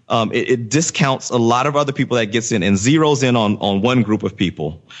 It discounts a lot of other people that gets in and zeroes in on one group of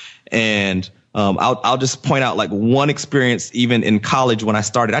people. And I'll just point out like one experience, even in college when I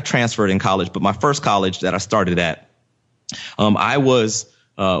started. I transferred in college, but my first college that I started at, I was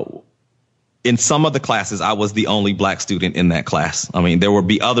in some of the classes, I was the only black student in that class. I mean, there would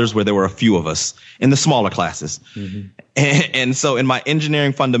be others where there were a few of us in the smaller classes. And so in my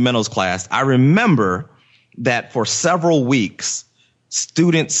engineering fundamentals class, I remember that for several weeks,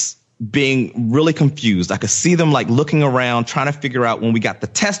 students being really confused. I could see them like looking around, trying to figure out when we got the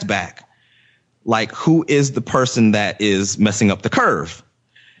test back, like who is the person that is messing up the curve.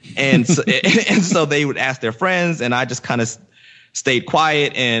 And so, and so they would ask their friends, and I just kind of stayed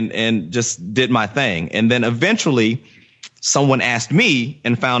quiet and just did my thing. And then eventually someone asked me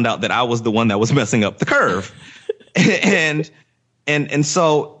and found out that I was the one that was messing up the curve. And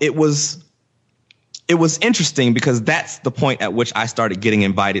so it was interesting because that's the point at which I started getting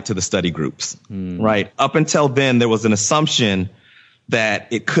invited to the study groups, right? Up until then, there was an assumption that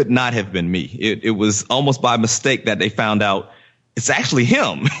it could not have been me. It was almost by mistake that they found out it's actually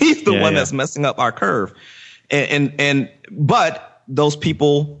him. He's the one that's messing up our curve. But those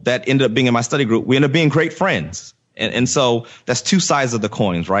people that ended up being in my study group, we ended up being great friends. And so that's two sides of the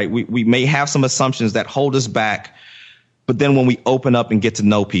coins, right? We may have some assumptions that hold us back, but then when we open up and get to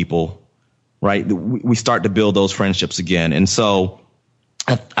know people, right, we start to build those friendships again. And so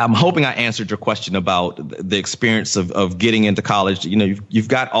I'm hoping I answered your question about the experience of getting into college. You know, you've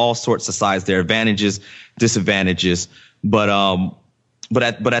got all sorts of sides there, advantages, disadvantages, but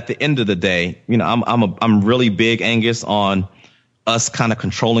at the end of the day, you know, I'm really big, Angus, on us kind of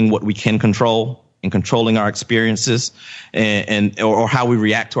controlling what we can control and controlling our experiences or how we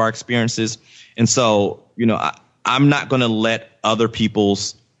react to our experiences. And so, you know, I'm not going to let other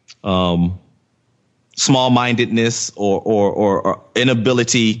people's small-mindedness or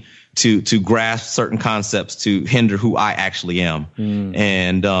inability to grasp certain concepts to hinder who I actually am.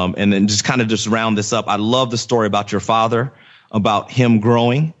 And then just kind of just round this up. I love the story about your father, about him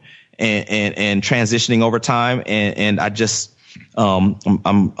growing and transitioning over time. And I just, I'm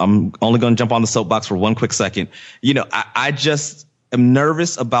only going to jump on the soapbox for one quick second. You know, I just am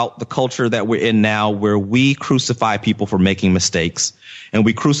nervous about the culture that we're in now, where we crucify people for making mistakes and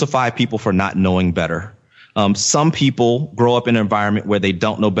we crucify people for not knowing better. Some people grow up in an environment where they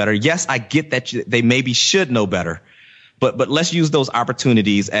don't know better. Yes, I get that they maybe should know better, but let's use those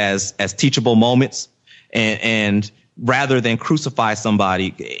opportunities as teachable moments and rather than crucify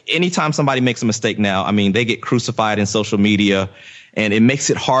somebody. Anytime somebody makes a mistake now, I mean, they get crucified in social media, and it makes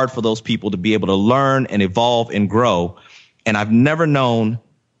it hard for those people to be able to learn and evolve and grow. And I've never known,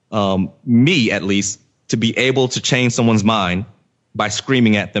 me at least, to be able to change someone's mind by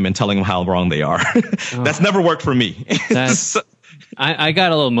screaming at them and telling them how wrong they are. That's never worked for me. I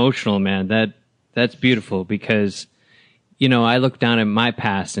got a little emotional, man. That's beautiful because, you know, I look down at my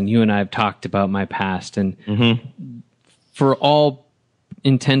past, and you and I have talked about my past, and for all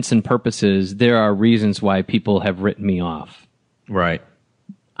intents and purposes, there are reasons why people have written me off. Right.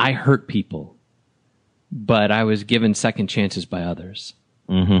 I hurt people, but I was given second chances by others.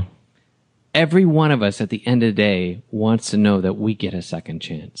 Every one of us at the end of the day wants to know that we get a second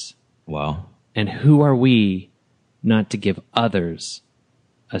chance. Wow. And who are we not to give others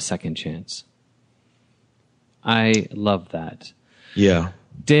a second chance. I love that. Yeah.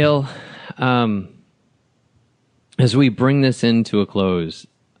 Dale, as we bring this into a close,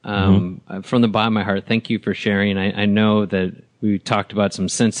 from the bottom of my heart, thank you for sharing. I know that we talked about some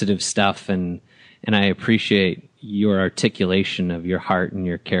sensitive stuff, and I appreciate your articulation of your heart and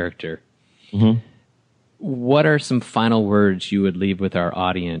your character. Mm-hmm. What are some final words you would leave with our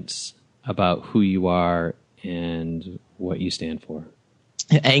audience about who you are and what you stand for?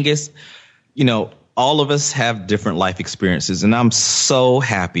 Angus, all of us have different life experiences, and I'm so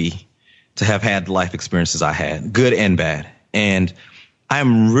happy to have had the life experiences I had, good and bad. And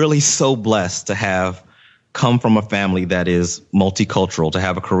I'm really so blessed to have come from a family that is multicultural, to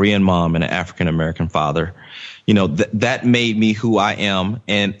have a Korean mom and an African-American father. That made me who I am,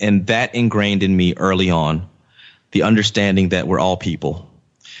 and that ingrained in me early on the understanding that we're all people.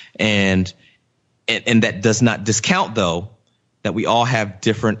 And that does not discount, though, that we all have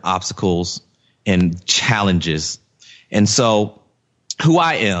different obstacles and challenges. And so who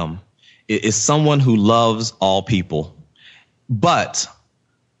I am is someone who loves all people, but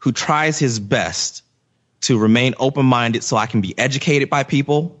who tries his best to remain open-minded so I can be educated by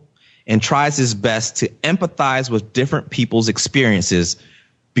people, and tries his best to empathize with different people's experiences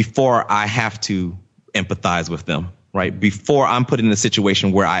before I have to empathize with them, right? Before I'm put in a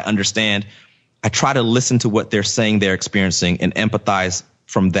situation where I understand, I try to listen to what they're saying they're experiencing and empathize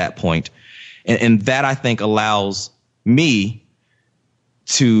from that point. And that, I think, allows me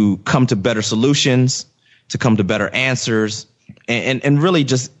to come to better solutions, to come to better answers, and really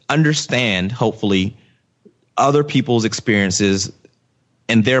just understand, hopefully, other people's experiences,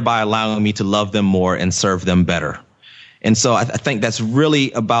 and thereby allowing me to love them more and serve them better. And so I think that's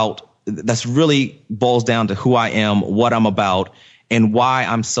really boils down to who I am, what I'm about, and why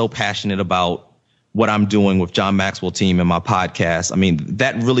I'm so passionate about what I'm doing with John Maxwell Team and my podcast. I mean,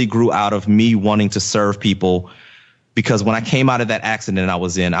 that really grew out of me wanting to serve people, because when I came out of that accident I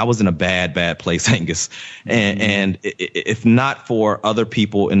was in a bad place, Angus. And if not for other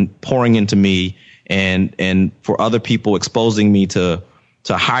people and pouring into me, and for other people exposing me to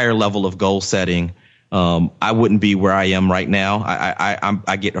a higher level of goal setting, I wouldn't be where I am right now.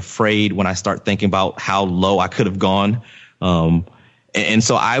 I get afraid when I start thinking about how low I could have gone. And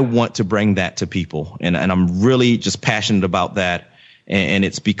so I want to bring that to people, and I'm really just passionate about that. And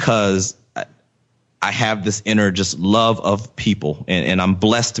it's because I have this inner just love of people, and I'm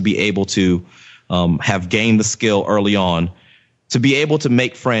blessed to be able to have gained the skill early on to be able to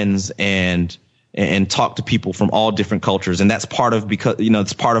make friends and talk to people from all different cultures. And that's part of, because,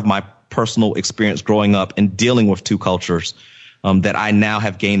 it's part of my personal experience growing up and dealing with two cultures, that I now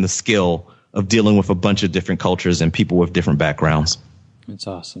have gained the skill of dealing with a bunch of different cultures and people with different backgrounds. That's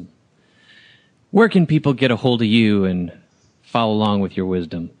awesome. Where can people get a hold of you and follow along with your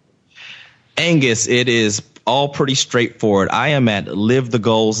wisdom? Angus, it is all pretty straightforward. I am at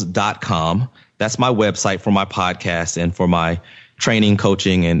livethegoals.com. That's my website for my podcast and for my training,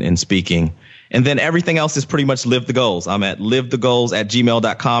 coaching, and speaking. And then everything else is pretty much Live the Goals. I'm at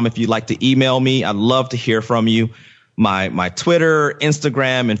livethegoals@gmail.com. If you'd like to email me, I'd love to hear from you. My Twitter,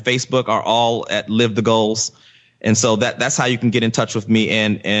 Instagram, and Facebook are all at Live the Goals. And so that's how you can get in touch with me.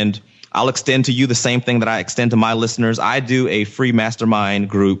 And I'll extend to you the same thing that I extend to my listeners. I do a free mastermind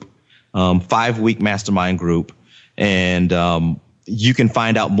group, 5-week mastermind group. And you can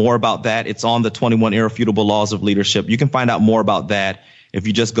find out more about that. It's on the 21 Irrefutable Laws of Leadership. You can find out more about that if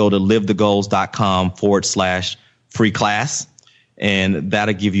you just go to livethegoals.com/free class. And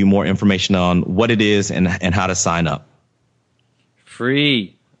that'll give you more information on what it is and how to sign up.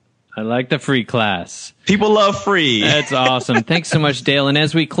 Free. I like the free class. People love free. That's awesome. Thanks so much, Dale. And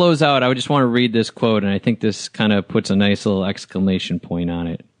as we close out, I just want to read this quote, and I think this kind of puts a nice little exclamation point on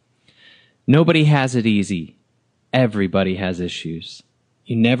it. Nobody has it easy. Everybody has issues.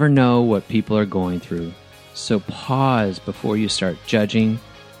 You never know what people are going through, so pause before you start judging,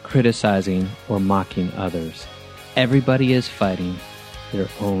 criticizing, or mocking others. Everybody is fighting their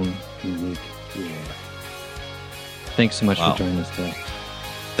own unique war. Thanks so much for joining us today.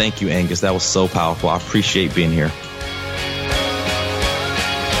 Thank you, Angus. That was so powerful. I appreciate being here.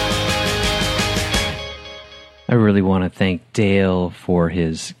 I really want to thank Dale for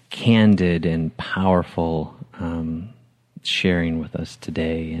his candid and powerful sharing with us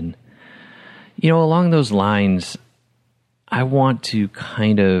today. And, along those lines, I want to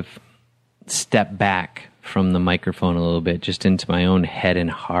kind of step back from the microphone a little bit, just into my own head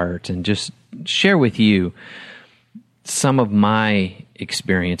and heart, and just share with you some of my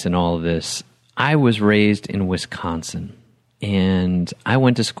experience in all of this. I was raised in Wisconsin, And I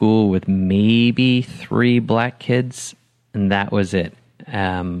went to school with maybe 3 black kids, and that was it.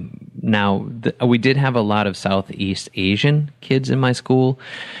 We did have a lot of Southeast Asian kids in my school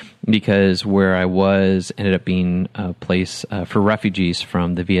because where I was ended up being a place for refugees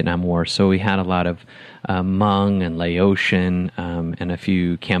from the Vietnam War. So we had a lot of Hmong and Laotian and a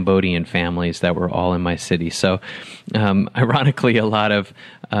few Cambodian families that were all in my city. So ironically, a lot of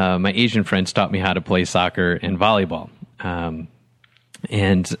my Asian friends taught me how to play soccer and volleyball.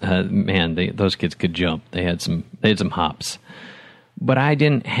 Those kids could jump. They had some hops. But I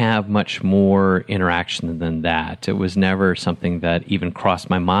didn't have much more interaction than that. It was never something that even crossed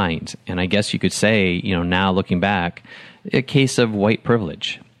my mind. And I guess you could say, now looking back, a case of white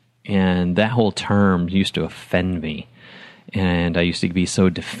privilege. And that whole term used to offend me. And I used to be so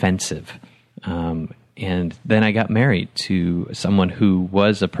defensive. And then I got married to someone who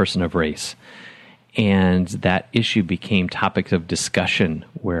was a person of race. And that issue became topics of discussion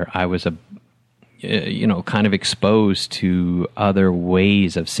where I was kind of exposed to other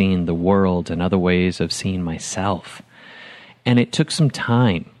ways of seeing the world and other ways of seeing myself. And it took some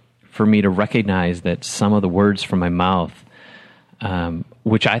time for me to recognize that some of the words from my mouth,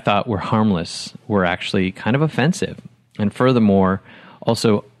 which I thought were harmless, were actually kind of offensive. And furthermore,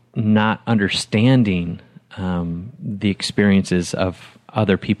 also not understanding the experiences of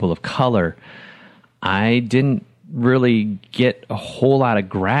other people of color, I didn't really get a whole lot of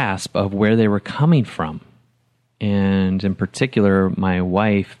grasp of where they were coming from. And in particular, my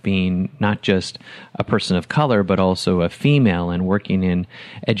wife being not just a person of color, but also a female and working in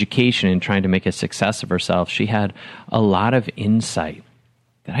education and trying to make a success of herself, she had a lot of insight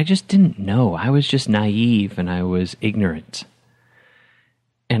that I just didn't know. I was just naive and I was ignorant.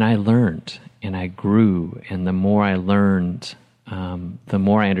 And I learned and I grew. And the more I learned, the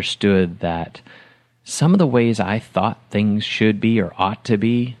more I understood that some of the ways I thought things should be or ought to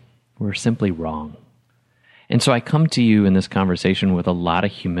be were simply wrong. And so I come to you in this conversation with a lot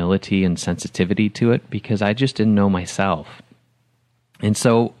of humility and sensitivity to it because I just didn't know myself. And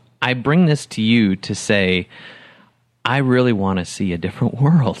so I bring this to you to say, I really want to see a different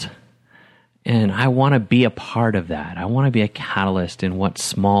world. And I want to be a part of that. I want to be a catalyst in what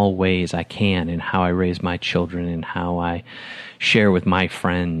small ways I can in how I raise my children and how I share with my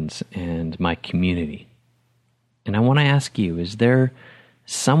friends and my community. And I want to ask you, is there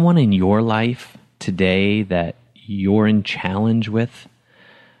someone in your life today that you're in challenge with?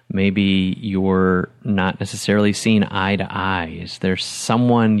 Maybe you're not necessarily seeing eye to eye. Is there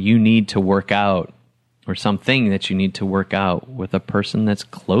someone you need to work out or something that you need to work out with a person that's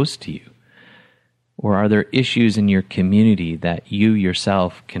close to you? Or are there issues in your community that you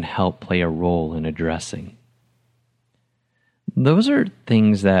yourself can help play a role in addressing? Those are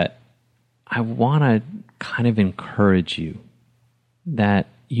things that I want to kind of encourage you, that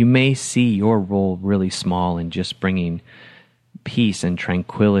you may see your role really small in just bringing peace and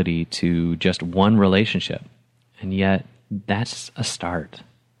tranquility to just one relationship. And yet that's a start.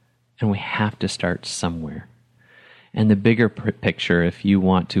 And we have to start somewhere. And the bigger picture, if you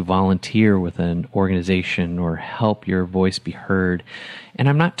want to volunteer with an organization or help your voice be heard, and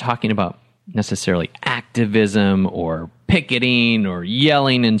I'm not talking about necessarily activism or picketing or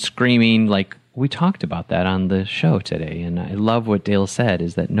yelling and screaming, like we talked about that on the show today. And I love what Dale said,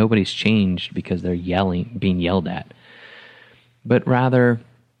 is that nobody's changed because they're being yelled at, but rather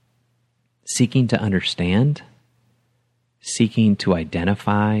seeking to understand, seeking to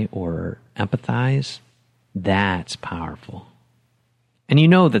identify or empathize. That's powerful. And you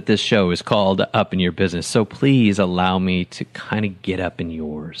know that this show is called Up in Your Business, so please allow me to kind of get up in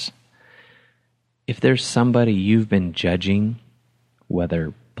yours. If there's somebody you've been judging,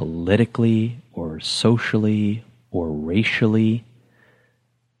 whether politically or socially or racially,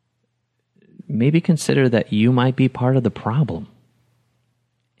 maybe consider that you might be part of the problem.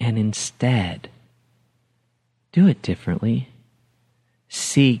 And instead, do it differently.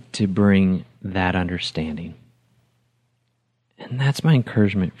 Seek to bring that understanding. And that's my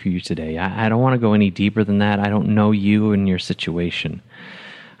encouragement for you today. I don't want to go any deeper than that. I don't know you and your situation.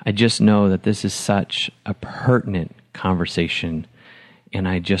 I just know that this is such a pertinent conversation, and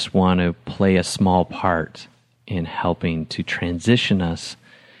I just want to play a small part in helping to transition us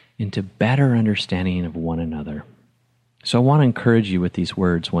into better understanding of one another. So I want to encourage you with these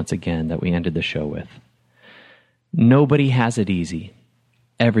words once again that we ended the show with. Nobody has it easy.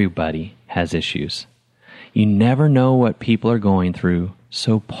 Everybody has issues. You never know what people are going through,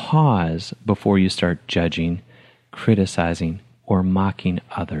 so pause before you start judging, criticizing, or mocking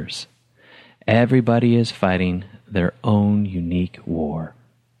others. Everybody is fighting their own unique war.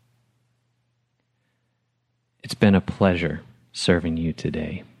 It's been a pleasure serving you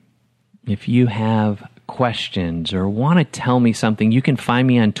today. If you have questions or want to tell me something, you can find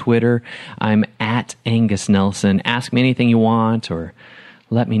me on Twitter. I'm at Angus Nelson. Ask me anything you want or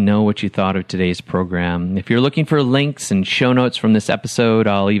let me know what you thought of today's program. If you're looking for links and show notes from this episode,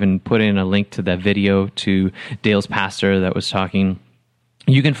 I'll even put in a link to that video to Dale's pastor that was talking.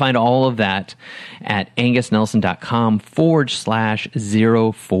 You can find all of that at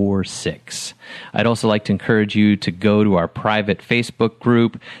angusnelson.com/046. I'd also like to encourage you to go to our private Facebook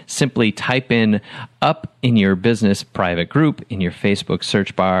group. Simply type in Up in Your Business private group in your Facebook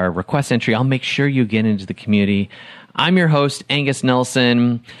search bar, request entry. I'll make sure you get into the community. I'm your host, Angus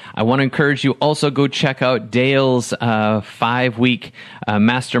Nelson. I want to encourage you also go check out Dale's 5-week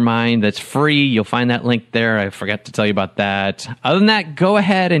mastermind that's free. You'll find that link there. I forgot to tell you about that. Other than that, go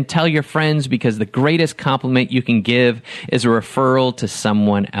ahead and tell your friends, because the greatest compliment you can give is a referral to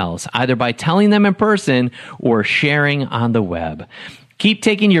someone else, either by telling them in person or sharing on the web. Keep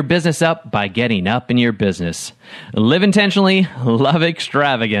taking your business up by getting up in your business. Live intentionally, love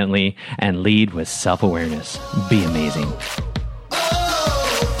extravagantly, and lead with self-awareness. Be amazing.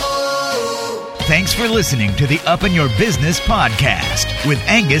 Thanks for listening to the Up in Your Business podcast with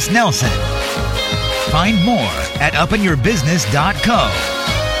Angus Nelson. Find more at upinyourbusiness.co.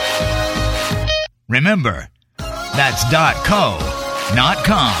 Remember, that's .co, not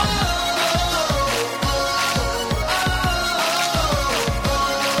 .com.